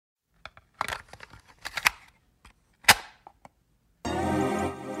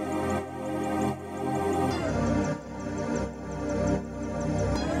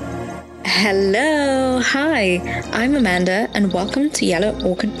Hello, hi, I'm Amanda, and welcome to Yellow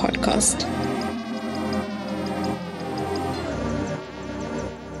Orchid Podcast.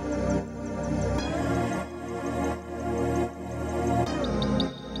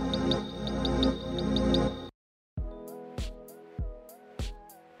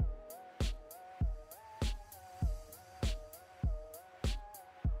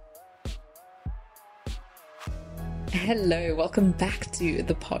 Hello, welcome back to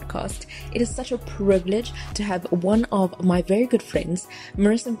the podcast. It is such a privilege to have one of my very good friends,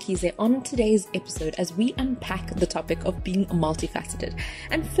 Marissa Mkhize, on today's episode as we unpack the topic of being multifaceted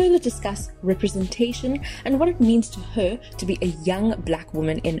and further discuss representation and what it means to her to be a young Black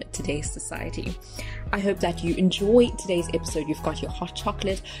woman in today's society. I hope that you enjoy today's episode. You've got your hot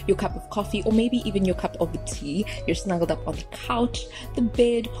chocolate, your cup of coffee, or maybe even your cup of tea. You're snuggled up on the couch, the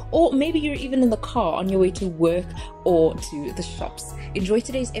bed, or maybe you're even in the car on your way to work or to the shops. Enjoy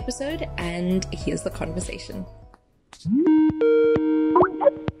today's episode, and here's the conversation.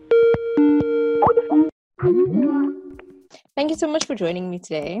 Thank you so much for joining me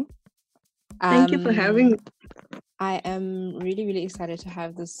today. Thank you for having me. I am really excited to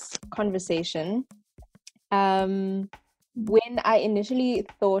have this conversation. When I initially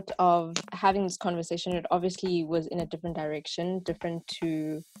thought of having this conversation, it obviously was in a different direction, different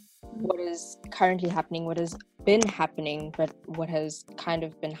to what is currently happening, what has been happening, but what has kind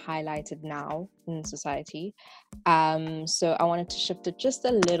of been highlighted now in society. So I wanted to shift it just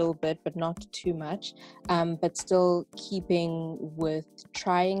a little bit, but not too much, but still keeping with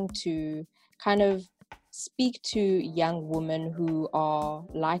trying to kind of speak to young women who are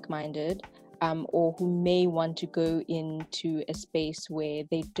like-minded, or who may want to go into a space where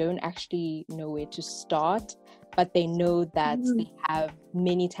they don't actually know where to start, but they know that they have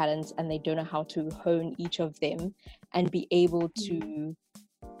many talents and they don't know how to hone each of them and be able to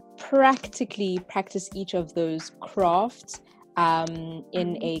practically practice each of those crafts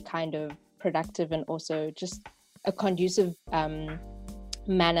in a kind of productive and also just a conducive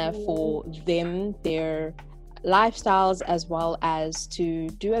manner for them, their lifestyles, as well as to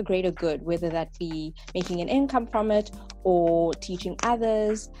do a greater good, whether that be making an income from it or teaching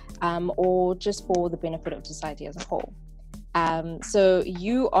others, or just for the benefit of society as a whole. So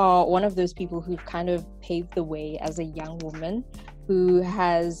you are one of those people who've kind of paved the way as a young woman who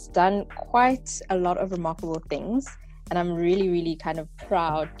has done quite a lot of remarkable things, and I'm really kind of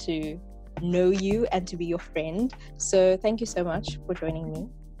proud to know you and to be your friend. So thank you so much for joining me.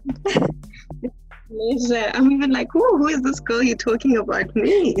 I'm even like, who is this girl you're talking about?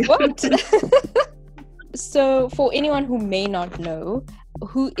 Me? What? So for anyone who may not know,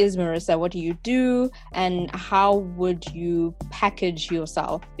 who is Marissa? What do you do? And how would you package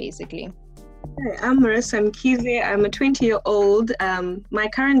yourself, basically? Hi, I'm Marissa Mkhize. I'm a 20-year-old. My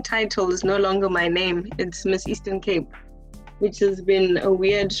current title is no longer my name. It's Miss Eastern Cape, which has been a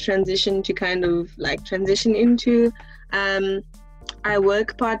weird transition to kind of like transition into. I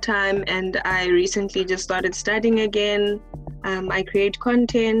work part-time and I recently just started studying again. I create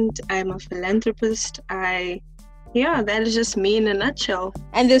content. I'm a philanthropist. That is just me in a nutshell.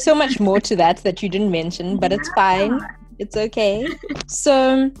 And there's so much more to that you didn't mention, but it's fine. It's okay.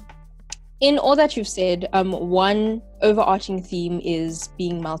 So in all that you've said, one overarching theme is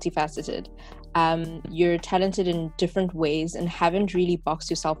being multifaceted. You're talented in different ways and haven't really boxed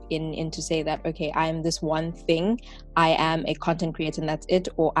yourself in to say that, okay, I am this one thing, I am a content creator and that's it,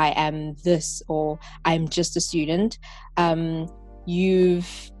 or I am this, or I'm just a student.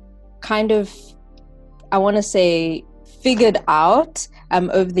 You've kind of, I want to say, figured out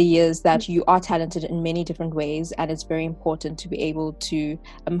over the years that you are talented in many different ways, and it's very important to be able to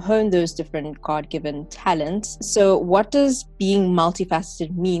hone those different God-given talents. So what does being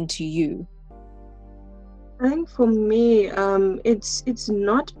multifaceted mean to you? I think for me, it's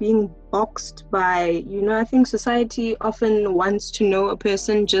not being boxed by, I think society often wants to know a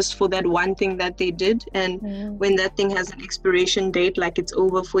person just for that one thing that they did. And when that thing has an expiration date, like it's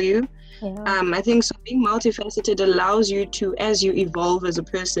over for you. Yeah. I think so being multifaceted allows you to, as you evolve as a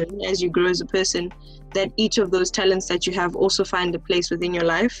person, as you grow as a person, that each of those talents that you have also find a place within your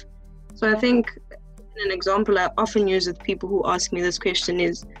life. So I think an example I often use with people who ask me this question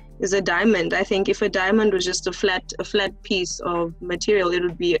is a diamond. I think if a diamond was just a flat piece of material, it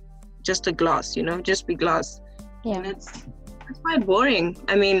would be just a glass, just be glass. Yeah. And that's quite boring.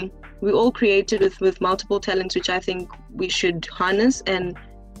 I mean, we all created with multiple talents, which I think we should harness. And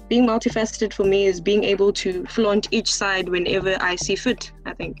being multifaceted for me is being able to flaunt each side whenever I see fit,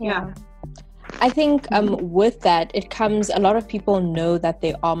 I think. Yeah. I think with that, it comes, a lot of people know that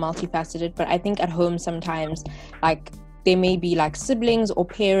they are multifaceted, but I think at home sometimes, like, there may be like siblings or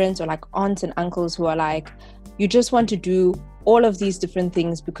parents or like aunts and uncles who are like, you just want to do all of these different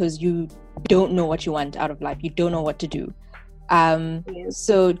things because you don't know what you want out of life. You don't know what to do.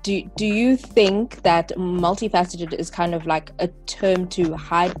 So do you think that multifaceted is kind of like a term to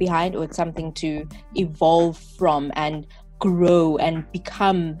hide behind, or it's something to evolve from and grow and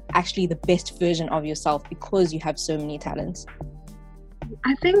become actually the best version of yourself because you have so many talents?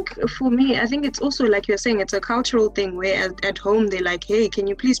 I think for me, I think it's also like you're saying, it's a cultural thing where at home they're like, hey, can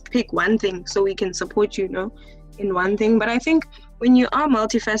you please pick one thing so we can support you, in one thing. But I think when you are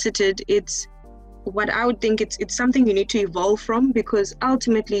multifaceted, it's what I would think it's something you need to evolve from, because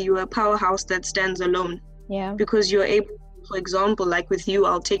ultimately you're a powerhouse that stands alone. Yeah. Because you're able, for example, like with you,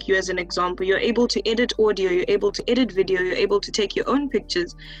 I'll take you as an example. You're able to edit audio, you're able to edit video, you're able to take your own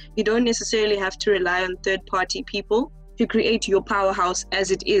pictures. You don't necessarily have to rely on third-party people to create your powerhouse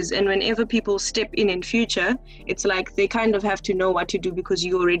as it is. And whenever people step in future, it's like they kind of have to know what to do because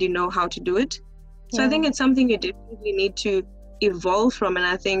you already know how to do it. So I think it's something you definitely need to evolve from. And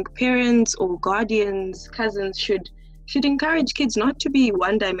I think parents or guardians, cousins should encourage kids not to be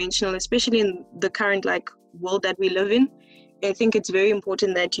one-dimensional, especially in the current world that we live in. I think it's very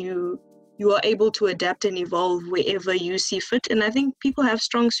important that you are able to adapt and evolve wherever you see fit. And I think people have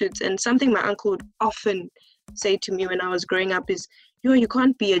strong suits. And something my uncle would often say to me when I was growing up is, you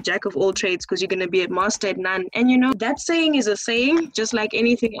can't be a jack of all trades because you're going to be a master at none. And that saying is a saying, just like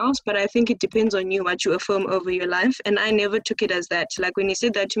anything else, but I think it depends on you what you affirm over your life. And I never took it as that. Like when he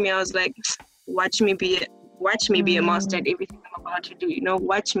said that to me, I was like, watch me be a master at everything I'm about to do,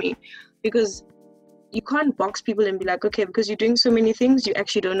 watch me. Because you can't box people and be like, okay, because you're doing so many things, you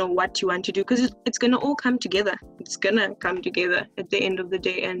actually don't know what you want to do, because it's going to all come together. It's going to come together at the end of the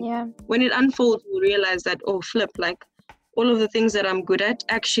day. And when it unfolds, you'll realize that, oh, flip, all of the things that I'm good at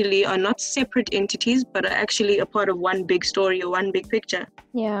actually are not separate entities, but are actually a part of one big story or one big picture.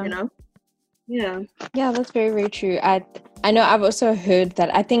 Yeah. Yeah, that's very, very true. I know I've also heard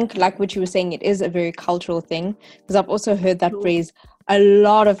that, I think like what you were saying, it is a very cultural thing, because I've also heard that phrase a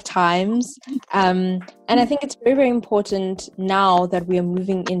lot of times. And I think it's very, very important now that we are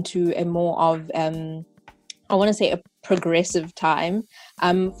moving into a more of, I want to say a progressive time,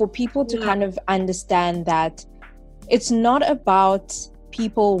 for people to kind of understand that it's not about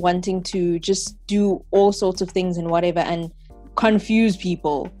people wanting to just do all sorts of things and whatever and confuse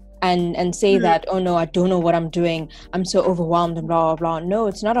people and say that, oh no, I don't know what I'm doing, I'm so overwhelmed and blah, blah, blah. No,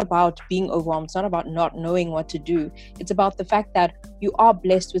 it's not about being overwhelmed. It's not about not knowing what to do. It's about the fact that you are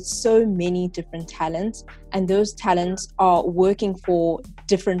blessed with so many different talents, and those talents are working for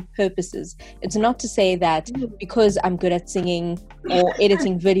different purposes. It's not to say that because I'm good at singing or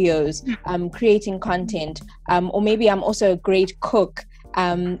editing videos, creating content, or maybe I'm also a great cook.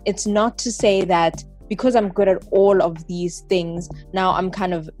 It's not to say that because I'm good at all of these things, now I'm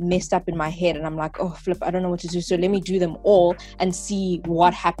kind of messed up in my head and I'm like, oh, flip, I don't know what to do, so let me do them all and see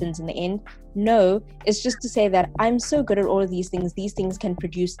what happens in the end. No, it's just to say that I'm so good at all of these things. These things can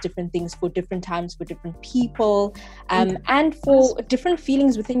produce different things for different times, for different people, and for different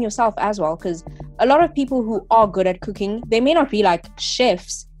feelings within yourself as well. Because a lot of people who are good at cooking, they may not be like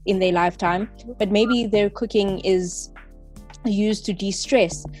chefs in their lifetime, but maybe their cooking is used to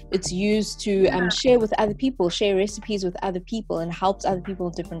de-stress. It's used to share with other people, share recipes with other people, and helps other people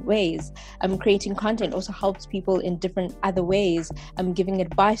in different ways. Creating content also helps people in different other ways, giving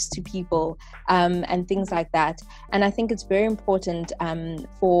advice to people, and things like that. And I think it's very important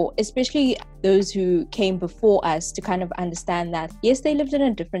for especially those who came before us to kind of understand that, yes, they lived in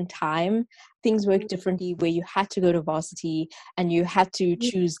a different time. Things work differently, where you had to go to varsity and you had to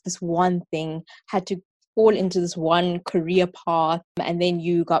choose this one thing, had to fall into this one career path, and then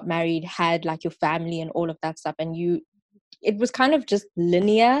you got married, had like your family and all of that stuff, and it was kind of just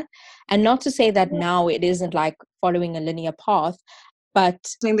linear. And not to say that now it isn't like following a linear path, but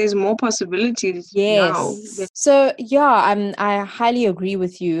I think there's more possibilities now. So I highly agree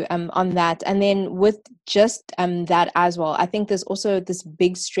with you on that. And then with just that as well, I think there's also this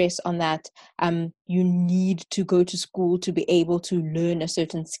big stress on that you need to go to school to be able to learn a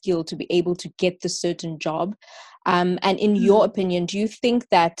certain skill, to be able to get the certain job. And in your opinion, do you think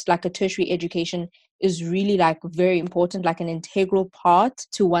that like a tertiary education is really like very important, like an integral part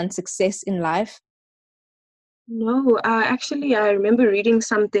to one's success in life? No, actually, I remember reading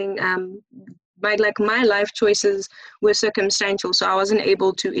something. My life choices were circumstantial, so I wasn't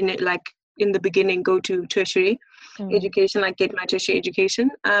able to in the beginning go to tertiary education, get my tertiary education.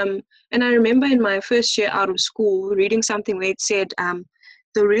 And I remember in my first year out of school reading something where it said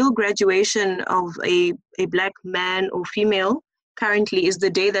the real graduation of a black man or female currently is the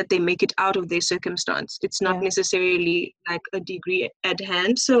day that they make it out of their circumstance. It's not necessarily like a degree at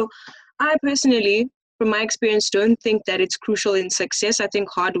hand. So I personally, from my experience, don't think that it's crucial in success. I think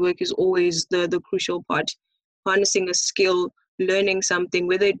hard work is always the crucial part. Harnessing a skill, learning something,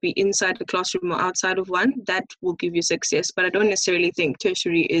 whether it be inside the classroom or outside of one, that will give you success. But I don't necessarily think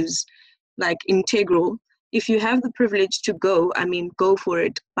tertiary is like integral. If you have the privilege to go, I mean, go for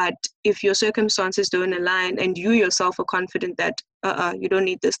it. But if your circumstances don't align and you yourself are confident that you don't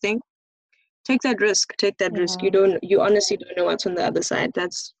need this thing, take that risk. Take that risk. You honestly don't know what's on the other side.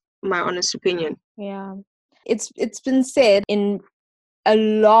 That's my honest opinion. Yeah. It's been said in a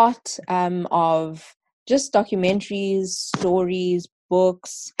lot of just documentaries, stories,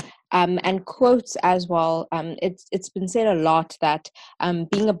 books, and quotes as well. It's been said a lot that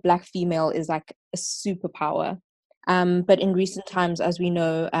being a Black female is like a superpower. But in recent times, as we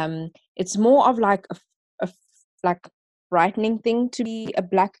know, it's more of like a like frightening thing to be a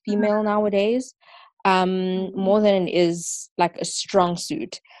Black female nowadays, more than it is like a strong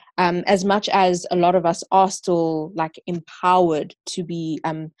suit. As much as a lot of us are still like empowered to be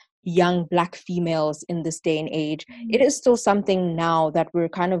young Black females in this day and age, it is still something now that we're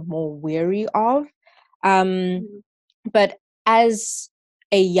kind of more wary of. But as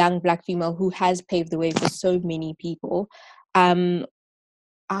a young Black female who has paved the way for so many people,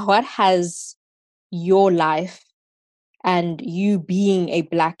 what has your life and you being a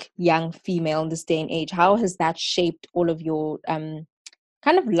Black young female in this day and age, how has that shaped all of your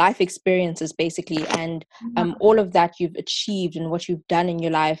kind of life experiences basically, and all of that you've achieved and what you've done in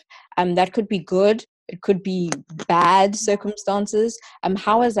your life? That could be good, it could be bad circumstances.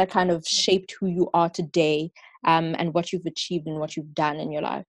 How has that kind of shaped who you are today, and what you've achieved and what you've done in your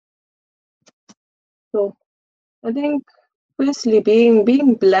life? So I think firstly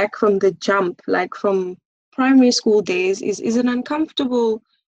being Black from the jump, like from primary school days, is an uncomfortable,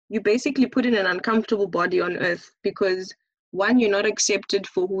 you basically put in an uncomfortable body on earth, because one, you're not accepted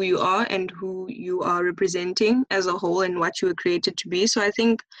for who you are and who you are representing as a whole and what you were created to be. So I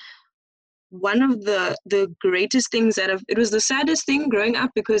think one of the greatest things it was the saddest thing growing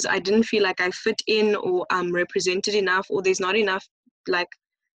up, because I didn't feel like I fit in or represented enough, or there's not enough like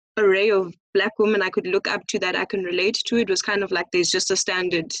array of Black women I could look up to that I can relate to. It was kind of like there's just a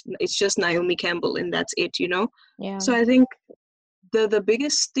standard, it's just Naomi Campbell and that's it, you know? Yeah. So I think the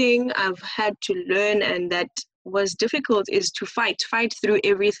biggest thing I've had to learn, and that was difficult, is to fight through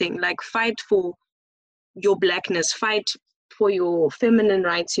everything. Like fight for your Blackness, fight for your feminine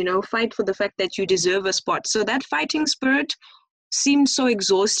rights, you know, fight for the fact that you deserve a spot. So that fighting spirit seemed so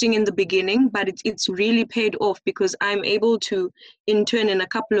exhausting in the beginning, but it's really paid off, because I'm able to, in turn, in a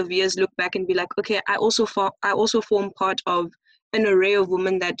couple of years, look back and be like, okay, I also form part of an array of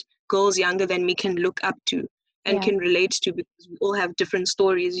women that girls younger than me can look up to and can relate to, because we all have different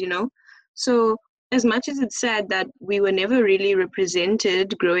stories, you know. So as much as it's sad that we were never really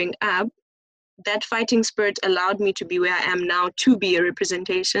represented growing up, that fighting spirit allowed me to be where I am now, to be a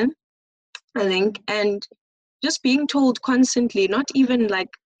representation, I think. And just being told constantly, not even like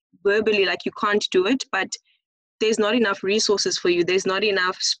verbally, like you can't do it, but there's not enough resources for you, there's not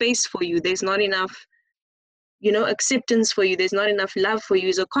enough space for you, there's not enough, you know, acceptance for you, there's not enough love for you,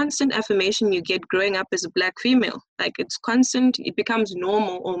 is a constant affirmation you get growing up as a Black female. Like it's constant, it becomes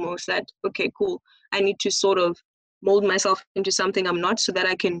normal almost, that okay, cool, I need to sort of mold myself into something I'm not, so that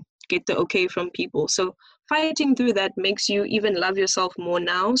I can get the okay from people. So fighting through that makes you even love yourself more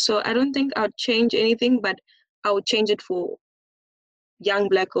now. So I don't think I'd change anything, but I would change it for young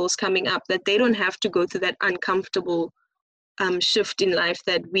Black girls coming up, that they don't have to go through that uncomfortable shift in life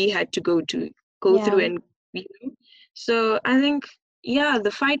that we had to go through. And you know? So I think,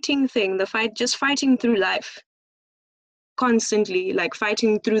 the fighting thing, just fighting through life constantly, like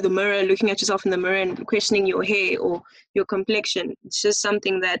fighting through the mirror, looking at yourself in the mirror and questioning your hair or your complexion. It's just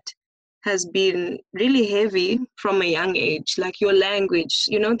something that has been really heavy from a young age, like your language,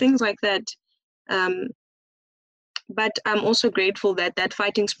 you know, things like that. But I'm also grateful that that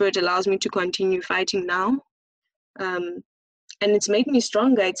fighting spirit allows me to continue fighting now. And it's made me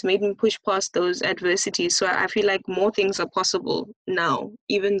stronger. It's made me push past those adversities. So I feel like more things are possible now,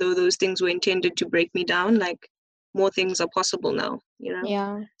 even though those things were intended to break me down, like more things are possible now, you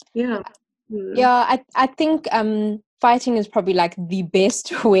know? I think fighting is probably like the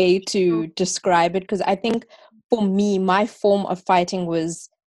best way to describe it, because I think for me, my form of fighting was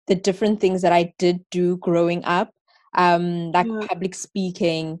the different things that I did do growing up. like Yeah. public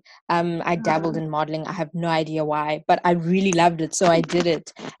speaking. I dabbled in modeling. I have no idea why, but I really loved it, so I did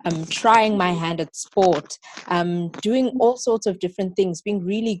it. Trying my hand at sport, doing all sorts of different things, being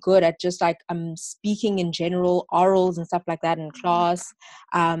really good at just like speaking in general, orals and stuff like that in class,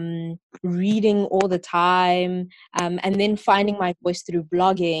 reading all the time, and then finding my voice through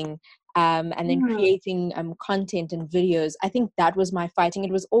blogging, and then creating content and videos. I think that was my fighting.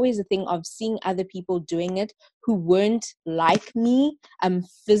 It was always a thing of seeing other people doing it who weren't like me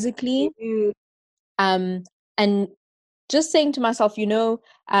physically, and just saying to myself,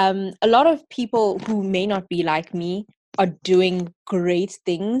 a lot of people who may not be like me are doing great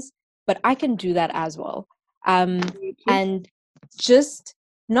things, but I can do that as well. And just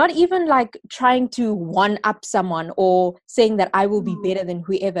not even like trying to one up someone or saying that I will be better than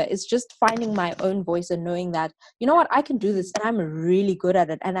whoever. It's just finding my own voice and knowing that, you know what, I can do this and I'm really good at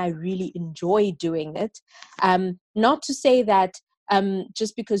it and I really enjoy doing it. Not to say that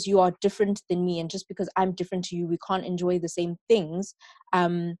just because you are different than me and just because I'm different to you, we can't enjoy the same things.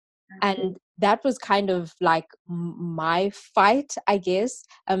 And that was kind of like my fight, I guess.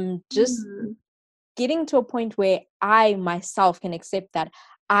 Just getting to a point where I myself can accept that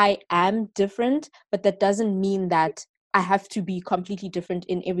I am different, but that doesn't mean that I have to be completely different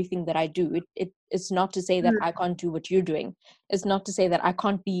in everything that I do. It's not to say that I can't do what you're doing. It's not to say that I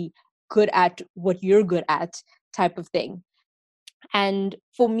can't be good at what you're good at, type of thing. And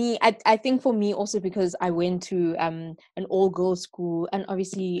for me, I think for me also, because I went to an all-girls school, and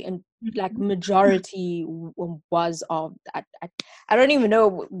obviously and like majority was of I don't even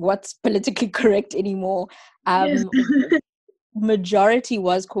know what's politically correct anymore. Majority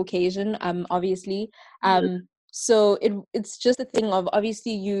was Caucasian, obviously. So it's just a thing of,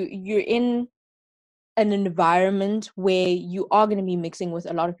 obviously, you're in an environment where you are going to be mixing with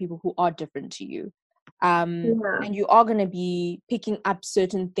a lot of people who are different to you, and you are going to be picking up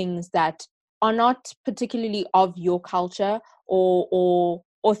certain things that are not particularly of your culture, or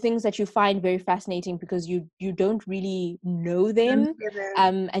things that you find very fascinating because you don't really know them,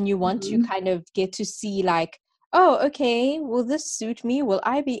 and you want to kind of get to see, like, oh, okay, will this suit me? Will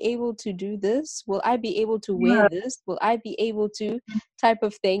I be able to do this? Will I be able to wear this? Will I be able to, type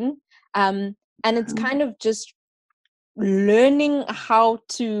of thing. And it's kind of just learning how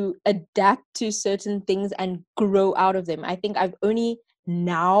to adapt to certain things and grow out of them. I think I've only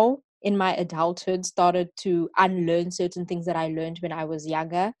now in my adulthood started to unlearn certain things that I learned when I was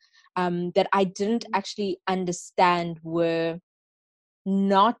younger, that I didn't actually understand were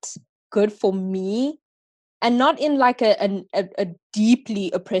not good for me, and not in like a deeply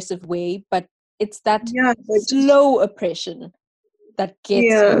oppressive way, but it's that slow oppression that gets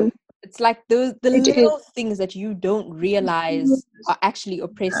you. It's like the little things that you don't realize are actually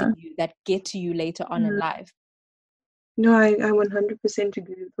oppressing you that get to you later on in life. No, I 100%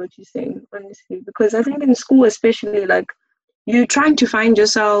 agree with what you're saying, honestly, because I think in school, especially, like, you're trying to find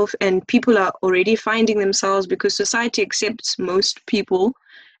yourself and people are already finding themselves because society accepts most people.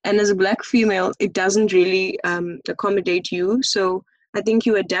 And as a Black female, it doesn't really accommodate you. So I think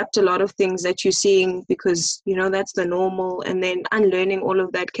you adapt a lot of things that you're seeing because, that's the normal. And then unlearning all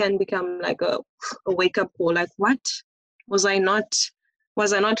of that can become like a wake up call. Like, what? Was I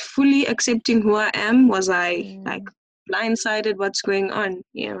not fully accepting who I am? Was I like blindsided? What's going on?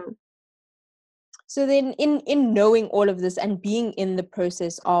 Yeah. So then in knowing all of this and being in the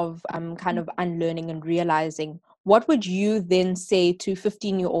process of kind of unlearning and realizing, what would you then say to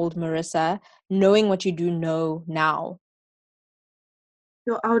 15-year-old Marissa, knowing what you do know now?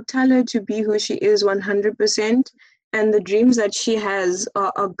 So I would tell her to be who she is 100%, and the dreams that she has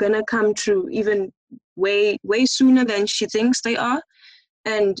are gonna come true even way, way sooner than she thinks they are.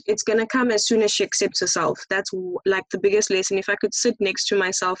 And it's gonna come as soon as she accepts herself. That's like the biggest lesson. If I could sit next to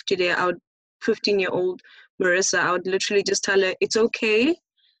myself today, 15-year-old Marissa, I would literally just tell her, it's okay.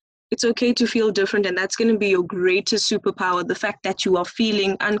 It's okay to feel different, and that's going to be your greatest superpower. The fact that you are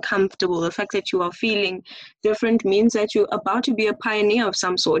feeling uncomfortable, the fact that you are feeling different means that you're about to be a pioneer of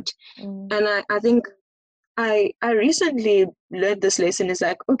some sort. And I think I recently learned this lesson is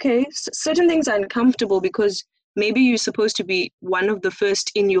like, okay, certain things are uncomfortable because maybe you're supposed to be one of the first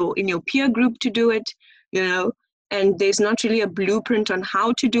in your peer group to do it, and there's not really a blueprint on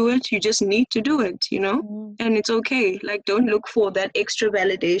how to do it. You just need to do it, and it's okay. Like, don't look for that extra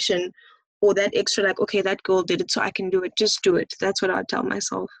validation or that extra, like, okay, that girl did it, so I can do it. Just do it. That's what I tell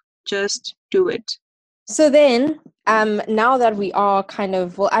myself. Just do it. So then, now that we are kind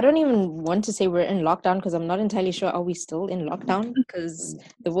of, well, I don't even want to say we're in lockdown because I'm not entirely sure, are we still in lockdown? Because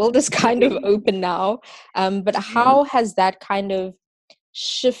the world is kind of open now. But how has that kind of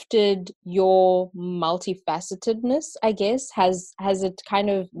shifted your multifacetedness, I guess? Has it kind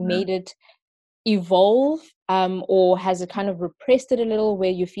of made it evolve, or has it kind of repressed it a little,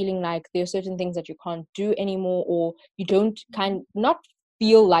 where you're feeling like there are certain things that you can't do anymore, or you don't not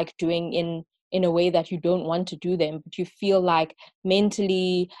feel like doing in a way that you don't want to do them, but you feel like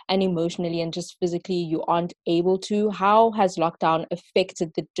mentally and emotionally and just physically you aren't able to? How has lockdown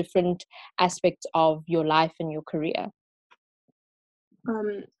affected the different aspects of your life and your career?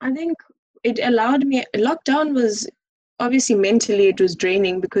 I think it allowed me. Lockdown was obviously mentally it was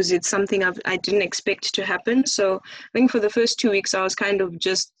draining because it's something I didn't expect to happen. So I think for the first 2 weeks I was kind of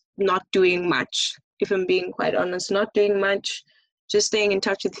just not doing much. If I'm being quite honest, not doing much, just staying in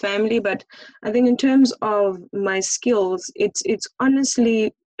touch with family. But I think in terms of my skills, it's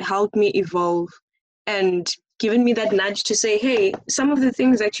honestly helped me evolve and given me that nudge to say, hey, some of the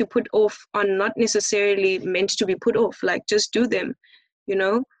things that you put off are not necessarily meant to be put off. Like just do them, you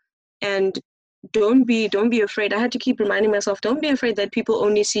know, and don't be afraid. I had to keep reminding myself, don't be afraid that people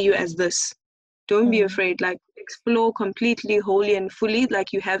only see you as this. Don't be afraid. Like explore completely, wholly and fully,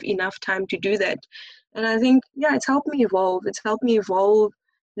 like you have enough time to do that. And I think, yeah, it's helped me evolve. It's helped me evolve,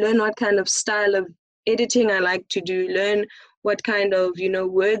 learn what kind of style of editing I like to do, learn what kind of,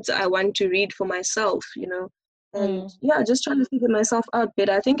 words I want to read for myself, and yeah, just trying to figure myself out. But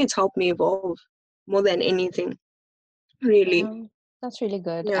I think it's helped me evolve more than anything, really. That's really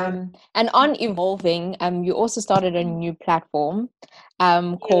good. Yeah. And on evolving, you also started a new platform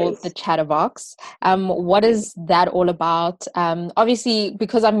called the Yes. Chatterbox. What is that all about? Obviously,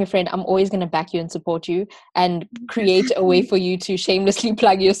 because I'm your friend, I'm always going to back you and support you and create a way for you to shamelessly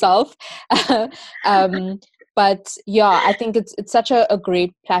plug yourself. But yeah, I think it's such a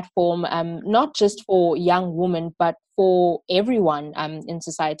great platform, not just for young women, but for everyone in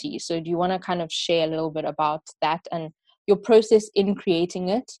society. So do you want to kind of share a little bit about that and your process in creating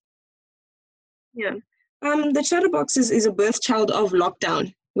it? Yeah. The Chatterbox is a birth child of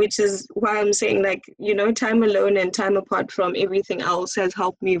lockdown, which is why I'm saying, like, time alone and time apart from everything else has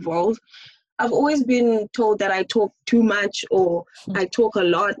helped me evolve. I've always been told that I talk too much or I talk a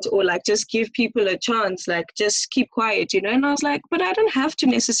lot or like just give people a chance, like just keep quiet, And I was like, but I don't have to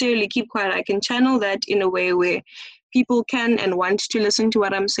necessarily keep quiet. I can channel that in a way where people can and want to listen to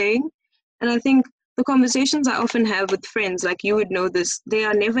what I'm saying. And I think the conversations I often have with friends, like you would know this, they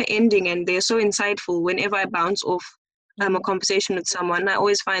are never ending and they're so insightful. Whenever I bounce off a conversation with someone, I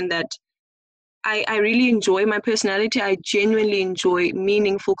always find that I really enjoy my personality. I genuinely enjoy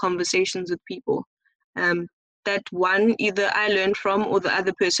meaningful conversations with people. That one, either I learn from or the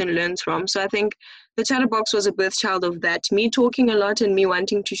other person learns from. So I think the Chatterbox was a birth child of that. Me talking a lot and me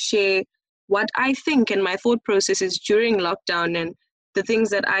wanting to share what I think and my thought processes during lockdown and the things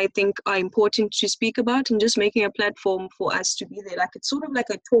that I think are important to speak about, and just making a platform for us to be there. Like it's sort of like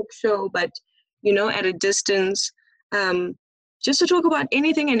a talk show, but at a distance. Just to talk about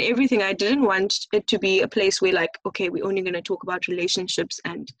anything and everything. I didn't want it to be a place where like, okay, we're only going to talk about relationships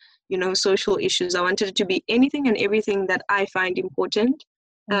and, social issues. I wanted it to be anything and everything that I find important.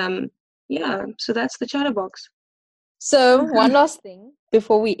 Yeah, so that's the Chatterbox. So one last thing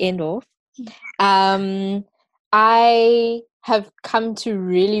before we end off. I have come to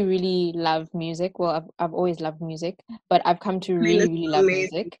really, really love music. Well, I've always loved music, but I've come to really, really love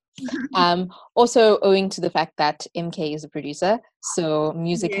music. Also owing to the fact that MK is a producer, so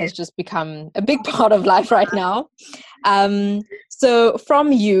music has just become a big part of life right now. So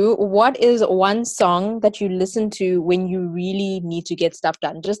from you, what is one song that you listen to when you really need to get stuff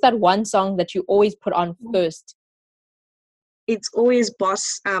done? Just that one song that you always put on first. It's always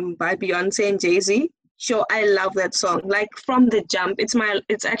Boss by Beyonce and Jay-Z. Sure, I love that song. Like from the jump,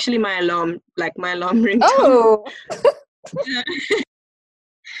 it's actually my alarm ringtone. Oh.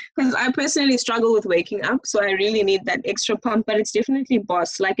 Because I personally struggle with waking up, so I really need that extra pump. But it's definitely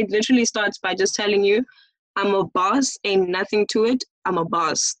Boss. Like it literally starts by just telling you, I'm a boss, ain't nothing to it. I'm a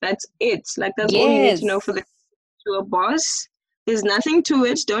boss. That's it. Like that's all you need to know for to a boss. There's nothing to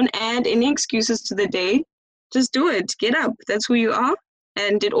it. Don't add any excuses to the day. Just do it. Get up. That's who you are.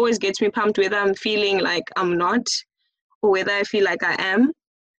 And it always gets me pumped, whether I'm feeling like I'm not or whether I feel like I am.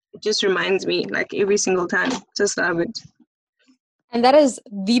 It just reminds me, like every single time. Just love it. And that is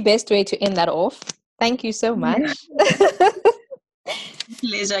the best way to end that off. Thank you so much. Yeah.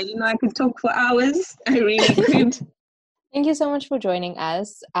 Pleasure. I could talk for hours. I really could. Thank you so much for joining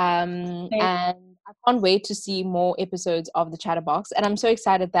us. And I can't wait to see more episodes of the Chatterbox. And I'm so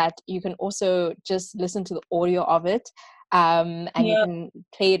excited that you can also just listen to the audio of it, and you can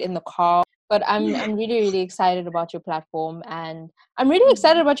play it in the car. But I'm really, really excited about your platform, and I'm really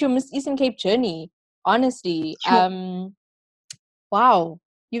excited about your Miss Eastern Cape journey. Honestly, Wow,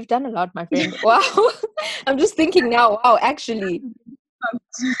 you've done a lot, my friend. Wow. I'm just thinking now, wow, actually.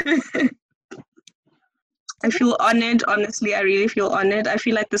 I feel honored, honestly. I really feel honored. I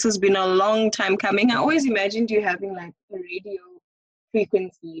feel like this has been a long time coming. I always imagined you having like a radio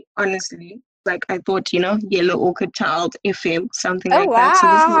frequency, honestly. Like I thought, Yellow Orchid Child FM, something Oh, like that. So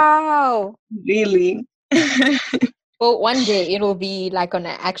this is wow. really. Well, one day it'll be like on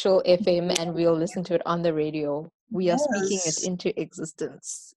an actual FM and we'll listen to it on the radio. We are speaking it Yes. into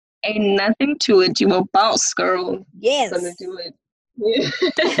existence. Ain't nothing to it. You a boss, girl. Yes. Gonna do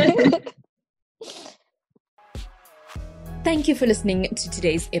it. Thank you for listening to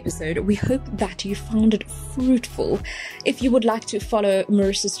today's episode. We hope that you found it fruitful. If you would like to follow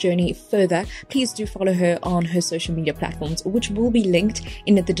Marissa's journey further, please do follow her on her social media platforms, which will be linked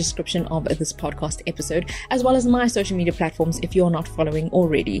in the description of this podcast episode, as well as my social media platforms if you're not following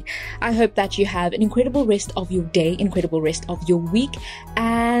already. I hope that you have an incredible rest of your day, incredible rest of your week,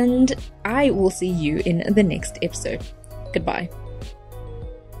 and I will see you in the next episode. Goodbye.